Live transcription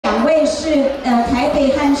台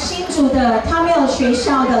北和新竹的Tamil学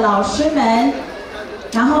校的老师们，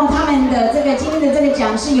然后他们的今天的这个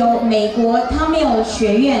奖是由美国Tamil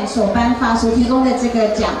学院所提供的这个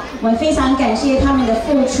奖，我们非常感谢他们的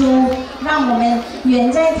付出，让我们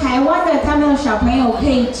远在台湾的Tamil小朋友可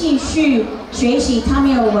以继续学习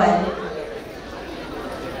Tamil文。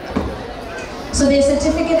So this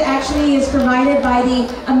certificate actually is provided by the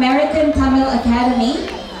American Tamil Academy,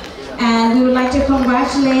 and we would like to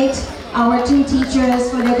congratulate our two teachers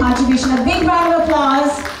for their contribution. A big round of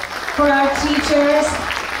applause for our teachers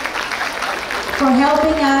for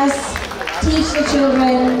helping us teach the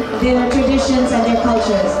children their traditions and their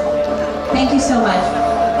cultures. Thank you so much.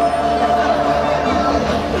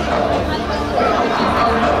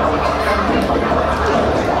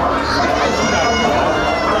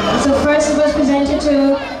 So first it was presented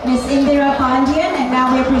to Ms. Indira Pandian, and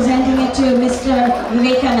now we're presenting it to Mr.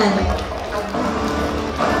 Vivekanand.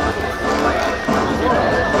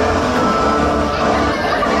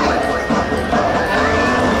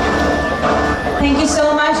 Thank you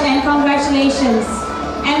so much and congratulations.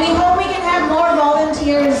 And we hope we can have more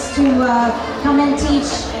volunteers to come and teach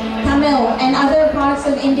Tamil and other parts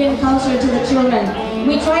of Indian culture to the children.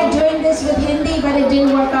 We tried doing this with Hindi, but it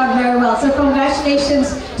didn't work out very well. So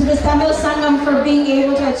congratulations to the Tamil Sangam for being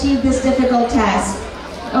able to achieve this difficult task.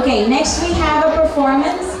 Okay, next we have a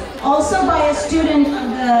performance also by a student of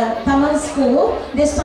the Tamil school. This